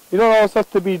 You don't always have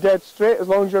to be dead straight. As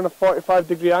long as you're in a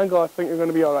 45-degree angle, I think you're going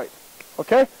to be alright.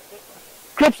 Okay?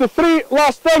 Groups of three,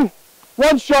 last thing.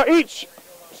 One shot each.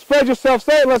 spread yourselves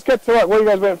out, let's get to work. What are you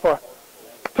guys waiting for?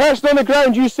 Person on the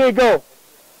ground, you say go.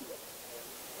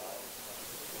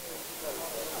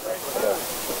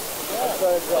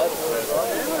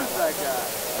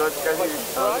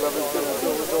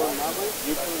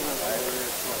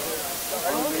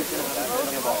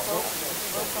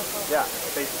 Yeah,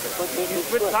 basically. You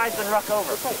switch sides and ruck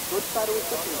over. It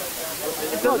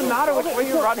doesn't matter which way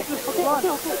you're running.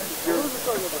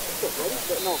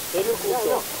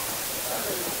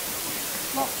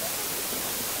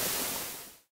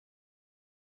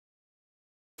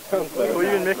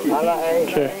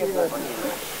 Okay.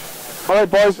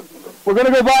 Alright boys, we're going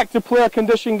to go back to play a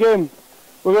condition game.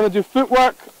 We're going to do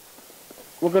footwork,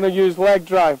 we're going to use leg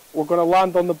drive, we're going to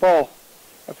land on the ball.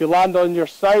 If you land on your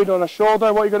side, on a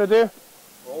shoulder, what are you going to do?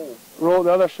 Roll. Roll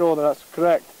the other shoulder, that's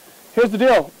correct. Here's the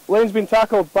deal, Lane's been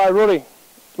tackled by Rory,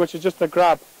 which is just a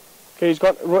grab. Okay,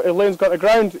 Lane's got the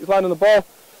ground, he's landing on the ball.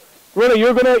 Rory,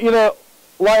 you're going to either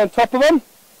lie on top of him,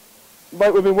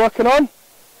 like we've been working on,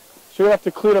 so you have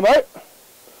to clear him out,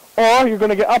 or you're going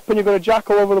to get up and you're going to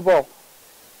jackal over the ball.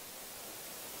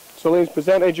 So Lane's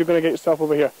presented, you're going to get yourself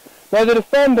over here. Now the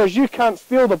defenders, you can't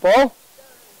steal the ball,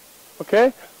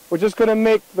 okay? We're just going to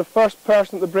make the first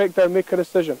person at the breakdown make a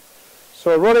decision.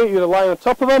 So Rory, you're lying on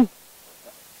top of him,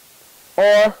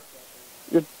 or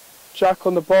you're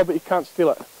jackling the ball but you can't steal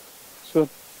it. So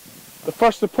the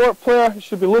first support player, you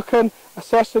should be looking,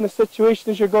 assessing the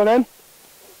situation as you're going in.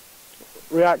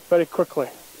 React very quickly.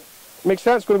 Makes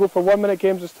sense? We're going to go for 1 minute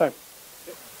games this time.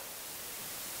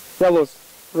 Yellows,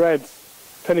 reds,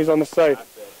 pennies on the side.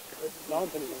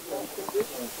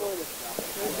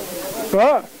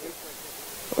 What?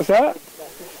 What's that?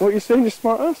 What are you saying, you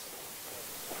smart ass?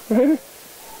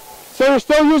 So you're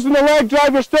still using the leg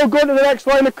drive, you're still going to the next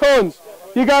line of cones.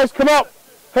 You guys come up.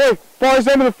 Hey, boys,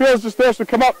 end of the field's just there, so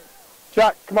come up.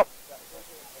 Jack, come up.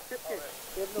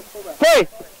 Hey!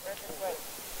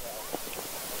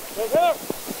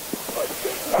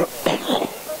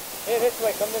 Hey, this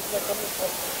way, come this way, come this way.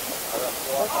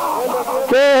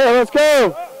 Okay, let's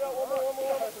go.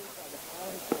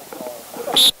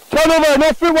 Turnover,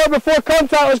 no footwork before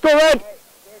contact, let's go red.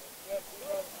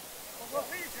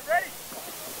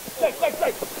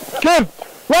 Good.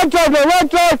 Leg drive now, leg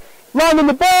drive. Landing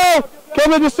the ball.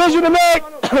 Give a decision to make.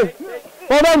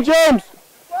 Well done, James.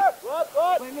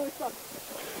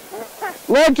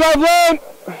 Leg drive lane.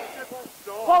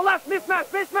 Ball left, mismatch,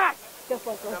 mismatch.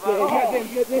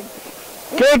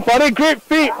 Good, buddy, great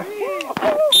feet.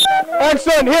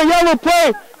 Excellent. Here, yellow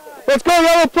play. Let's go,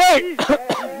 yellow play.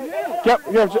 Yep,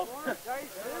 here.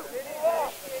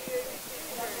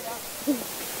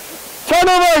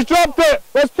 Turnover, he's dropped it.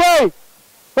 Let's play.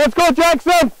 Let's go,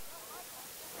 Jackson.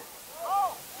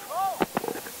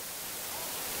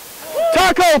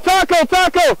 Tackle, tackle,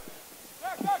 tackle.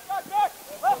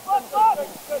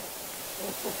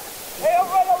 Hey, all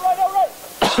right.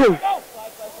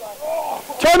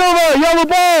 Turnover, yellow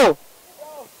ball.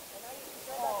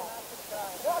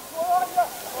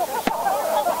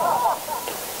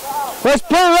 Let's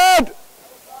play red.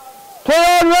 Play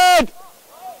on red.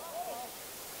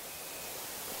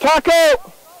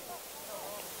 Tackle.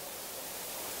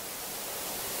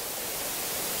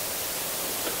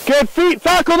 Good feet,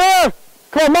 tackle there.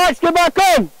 Come on, Max, get back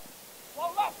on.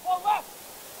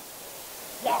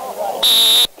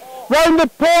 Round the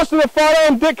post to the far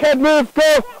end, dickhead move,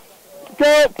 go.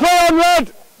 Go, play on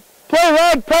red. Play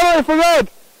red, penalty for red.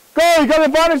 Go, you got the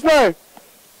advantage now.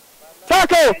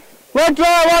 Tackle. Leg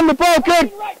drive on the ball,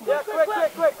 good. Yeah, quick.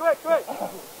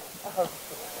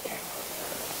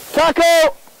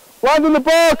 Tackle. Land on the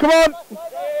ball, come on.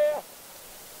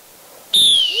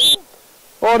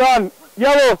 Hold on.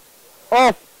 Yellow.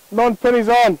 Off. Non-pennies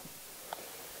on.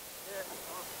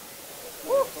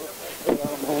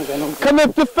 Can the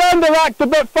defender act a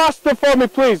bit faster for me,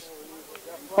 please?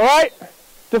 Alright?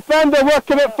 Defender, work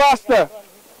a bit faster.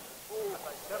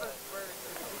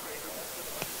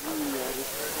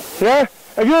 Yeah?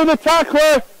 If you're the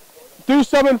tackler, do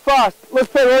something fast. Let's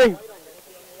play ring.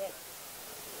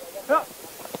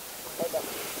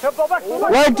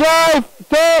 Leg drive,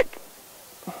 take.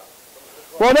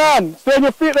 Well done. Stay on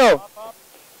your feet though.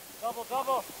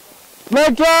 Double.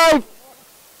 Leg drive.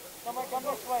 Come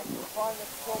this way.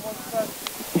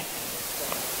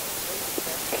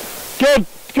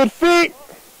 Good feet.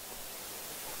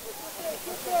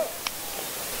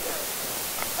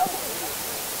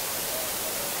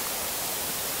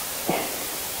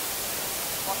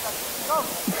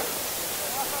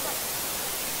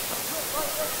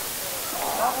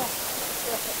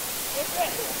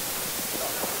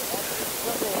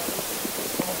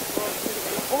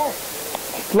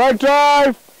 Leg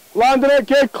drive, landing it,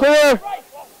 get clear.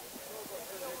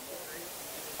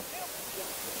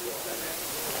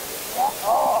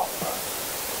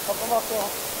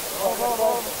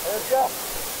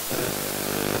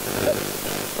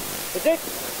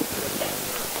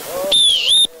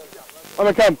 On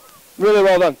the come. Really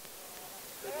well done.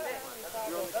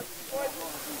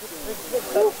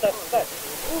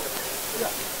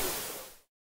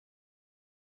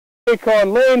 Take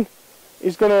on Lane.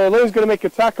 Lane's gonna make a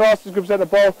tackle, Austin's gonna present the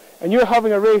ball, and you're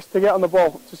having a race to get on the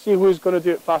ball to see who's gonna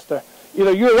do it faster.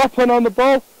 Either you're up and on the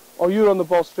ball, or you're on the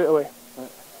ball straight away.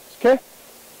 Okay?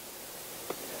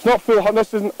 It's not full.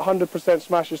 This isn't 100%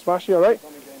 smashy, all right?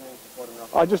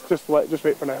 Just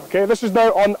wait for now. Okay, this is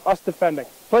now on us defending.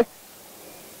 Play.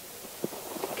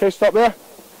 Okay, stop there.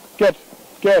 Good,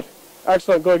 good,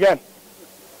 excellent. Go again.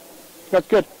 That's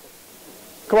good.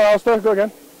 Come on, Alistair, go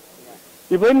again.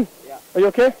 You bleeding? Yeah. Are you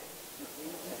okay?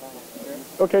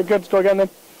 Okay, good. Let's go again then.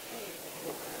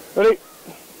 Ready?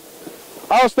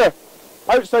 Alistair,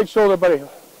 outside shoulder, buddy.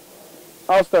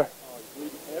 Alistair.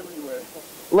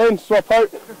 Lane, swap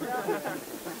out.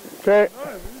 Okay.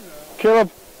 Caleb.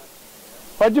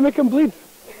 Why'd you make him bleed?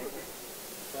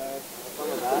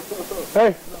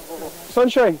 Hey,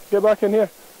 Sunshine, get back in here.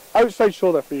 Outside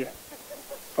shoulder for you.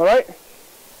 Alright?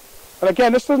 And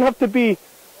again, this doesn't have to be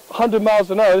 100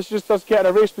 miles an hour. This is just us getting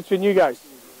a race between you guys.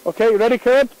 Okay, you ready,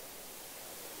 Caleb?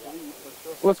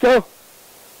 Let's go.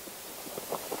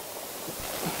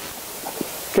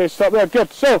 Okay, stop there.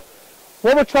 Good. So,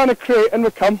 what we're trying to create, and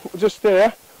we come, we'll just stay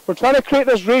there. We're trying to create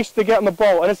this race to get on the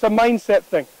ball, and it's a mindset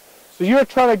thing. So you're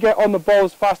trying to get on the ball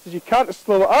as fast as you can to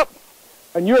slow it up,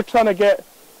 and you're trying to get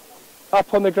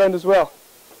up on the ground as well.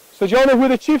 So do you all know who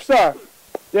the Chiefs are?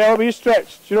 Yeah, I'll be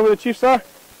stretched. Do you know who the Chiefs are?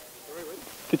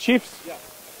 The Chiefs? Yeah.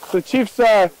 So the Chiefs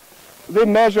are, they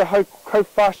measure how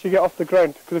fast you get off the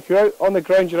ground, because if you're out on the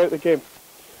ground, you're out of the game.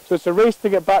 So it's a race to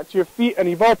get back to your feet, and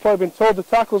you've all probably been told the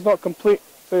tackle's not complete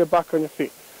until you're back on your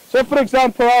feet. So for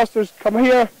example, Alistair's come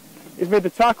here, he's made the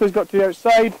tackle, he's got to the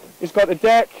outside, he's got the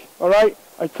deck, alright,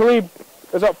 and Khalib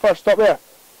is up first, stop there.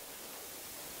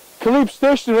 Khalib's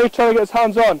stationary, trying to get his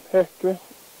hands on. Here, come here.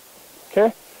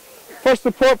 Okay. First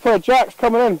support player, Jack's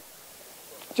coming in.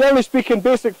 Generally speaking,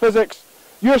 basic physics,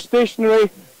 you're stationary,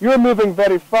 you're moving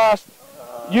very fast,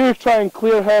 you try and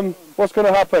clear him, what's going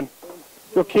to happen?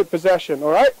 You'll keep possession,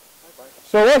 alright?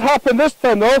 So what happened this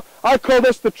time though, I call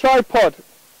this the tripod.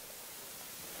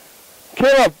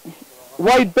 Caleb,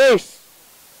 wide base,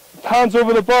 hands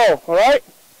over the ball, alright?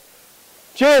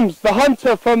 James, the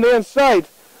hunter from the inside,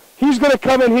 he's going to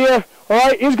come in here,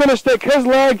 alright? He's going to stick his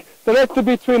leg directly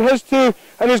between his two,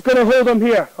 and he's going to hold him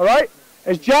here, alright?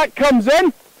 As Jack comes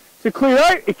in to clear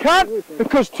out, he can't,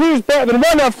 because two is better than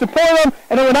one, I've supported him,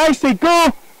 and then when I say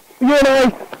go, you and I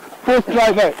both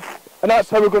drive out. And that's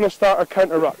how we're going to start our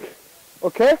counter ruck.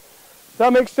 Okay? Does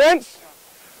that make sense?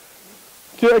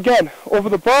 Do it again. Over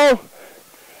the ball.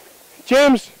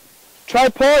 James,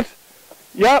 tripod.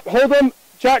 Yep, hold him.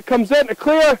 Jack comes in to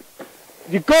clear.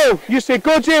 You go. You say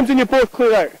go, James, and you both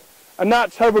clear out. And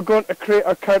that's how we're going to create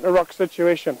our counter ruck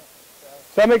situation.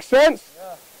 Does that make sense?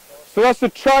 Yeah. So that's the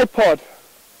tripod.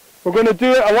 We're going to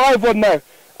do it a live one now.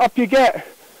 Up you get.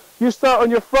 You start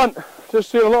on your front. Just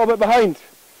so you're a little bit behind.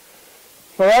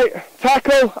 Alright,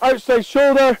 tackle, outside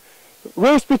shoulder,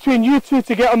 race between you two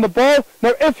to get on the ball.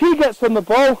 Now if he gets on the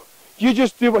ball, you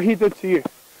just do what he did to you.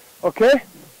 Okay?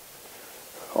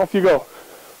 Off you go.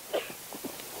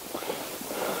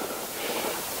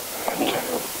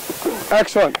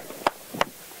 Excellent.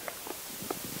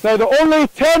 Now the only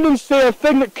tendency or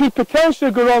thing that could potentially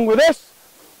go wrong with this,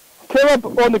 Caleb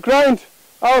on the ground,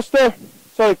 Alistair's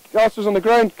on the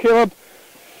ground, Caleb.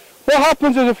 What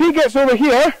happens is if he gets over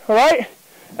here, alright,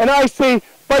 and I say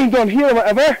bind on here or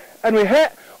whatever, and we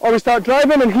hit, or we start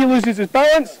driving and he loses his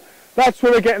balance, that's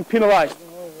where we're getting penalised.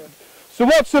 So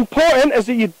what's important is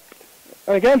that you,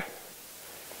 and again,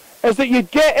 is that you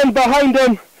get in behind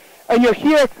him and you're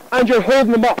here and you're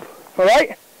holding him up,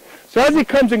 alright? So as he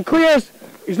comes and clears,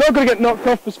 he's not going to get knocked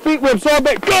off his feet, we absorb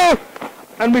it, go,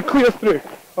 and we clear through,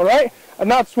 alright?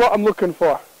 And that's what I'm looking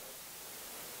for.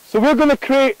 So we're going to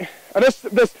create, and this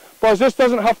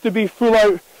doesn't have to be full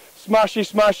out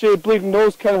smashy, bleeding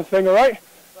nose kind of thing, alright?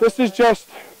 This is just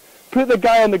put the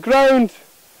guy on the ground,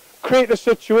 create the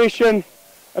situation,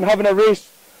 and having a race.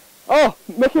 Oh,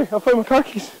 Mickey, I found my car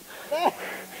keys.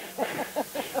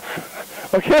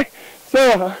 Okay,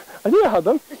 so I knew I had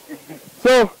them.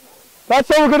 So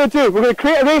that's all we're going to do. We're going to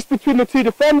create a race between the two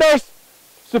defenders,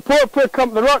 support player come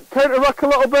to the ruck, counter ruck a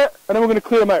little bit, and then we're going to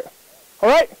clear them out.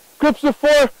 Alright, groups of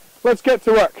 4, let's get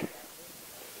to work.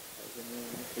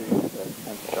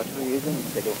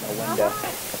 They don't know when to,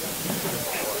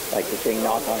 like the thing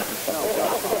knock on it and stuff like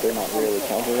that. They're not really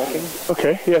counter-rucking.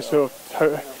 Okay, yeah, so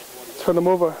turn them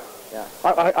over. Yeah.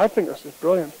 I think this is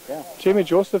brilliant. Yeah. Jamie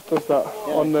Joseph does that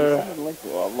on the... Like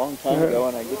a long time ago,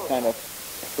 and I just kind of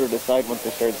sort of decide once I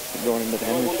start going into the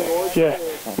Henry stuff. Yeah.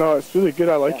 No, it's really good.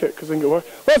 I like it because I think it works.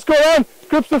 Let's go on.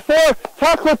 Groups of 4.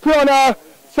 Tackler put on a...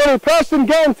 Sorry, person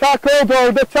getting tackled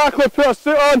or the tackler put a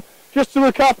suit on just to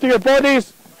look after your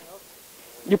bodies.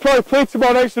 You probably play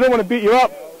tomorrow night, so they don't want to beat you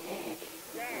up.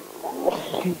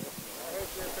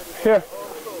 Here.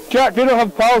 Jack, they don't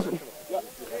have pals.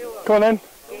 Come on in.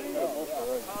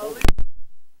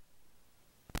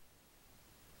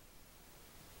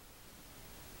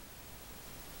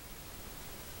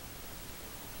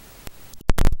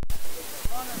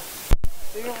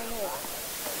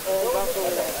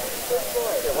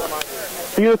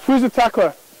 Who's the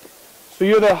tackler? So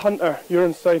you're the hunter. You're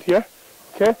inside here.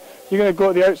 Okay? You're going to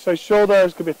go to the outside shoulder.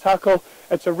 There's going to be a tackle.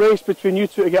 It's a race between you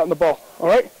two to get on the ball.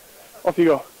 Alright? Off you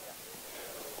go.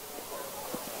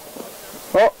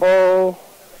 Uh-oh.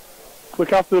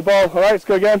 Look after the ball. Alright, let's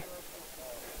go again.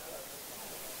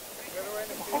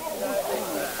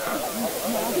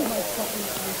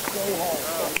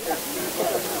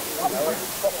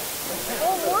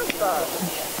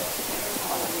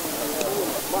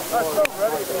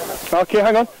 Okay,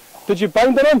 hang on. Did you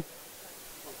bind on him?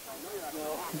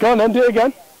 Go on then, do it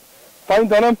again.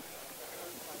 Bind on him.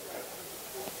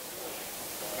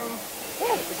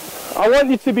 I want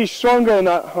you to be stronger than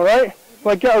that, alright?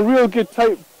 Like get a real good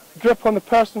tight grip on the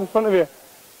person in front of you.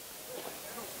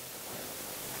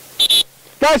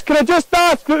 Guys, can I just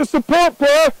ask that the support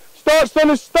player starts on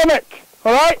his stomach,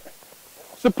 alright?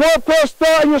 Support player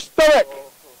start on your stomach.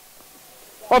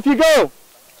 Off you go.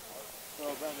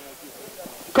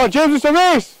 Come on, James, it's a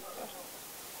race.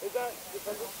 Is that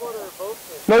defensive support or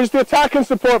both? No, just the attacking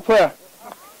support player.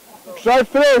 Drive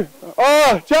through.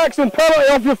 Oh, Jackson, penalty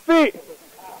off your feet.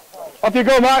 Off you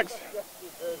go, Max.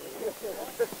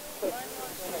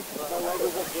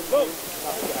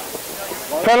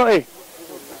 Penalty.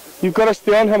 You've got to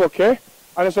stay on him, okay?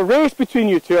 And it's a race between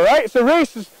you two, alright? It's a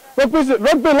race.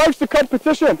 Rugby likes the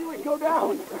competition. Go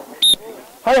down.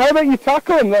 How about you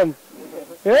tackle him then?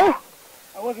 Yeah?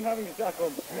 I wasn't having to tackle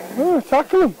him. Oh,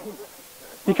 tackle him.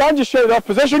 You can't just shout the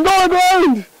opposition, go on the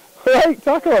ground! Alright,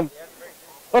 tackle him.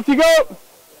 Off you go.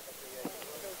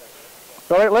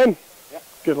 Alright, Lynn? Yeah.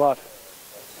 Good lad.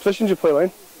 Position do you play,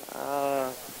 Lynn?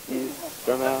 He's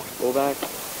from a fullback.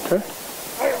 Okay.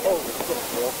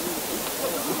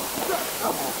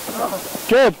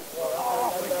 Good.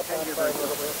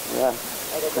 Yeah.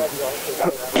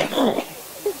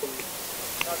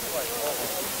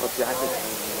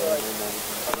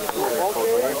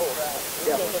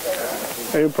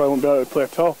 You probably won't be able to play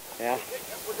at all. Yeah.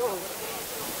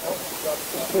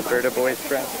 Bird boy's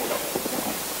friend.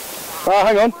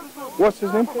 Hang on. What's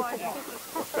his name?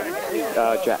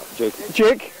 Jake.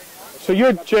 Jake. So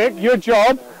you're Jake. Your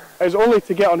job is only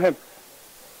to get on him.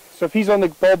 So if he's on the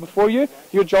ball before you,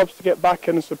 your job's to get back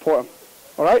in and support him.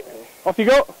 All right? Off you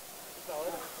go.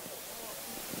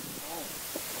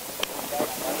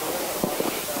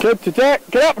 Good to Jack.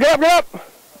 Get up, get up, get up.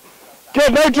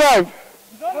 Good, no drive.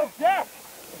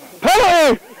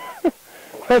 Penalty!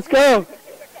 Let's go.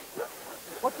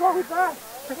 What's wrong with that?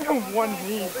 One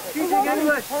knee. You gotta get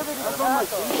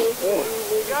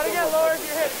lower to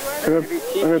your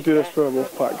hips. I'm going to do this for a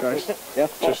wolf pack, guys. Yeah. I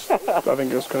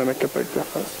think it's going to make a big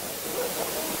difference.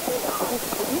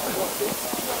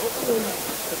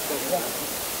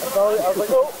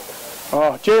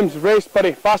 Oh, James, race,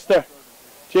 buddy, faster.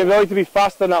 James, I like to be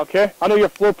faster than that, okay? I know your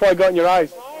flow probably got in your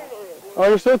eyes. Oh,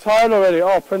 you're so tired already.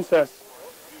 Oh, princess.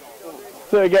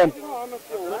 Do it again.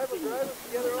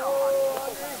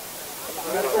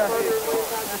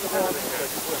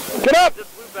 Get up!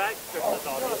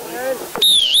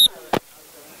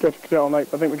 Good, could do it all night,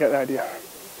 but I think we get the idea.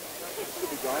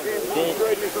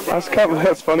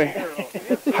 That's funny.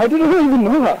 How did I even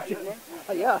know that?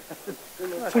 Yeah.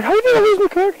 It's like, how did I lose my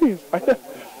car keys?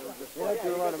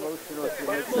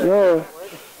 No.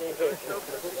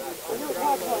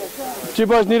 Do you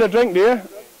boys need a drink, do you? Do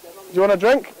you want a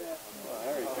drink?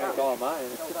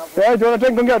 Yeah, do you want a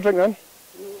drink? Don't get a drink then.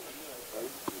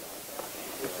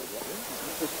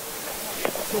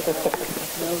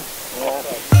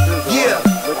 Yeah,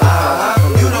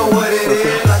 you know what it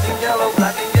is. Black and yellow,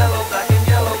 black and yellow, black and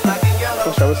yellow, black and yellow.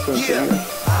 Gosh, I was so Yeah, you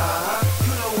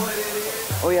know what it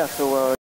is. Oh yeah, so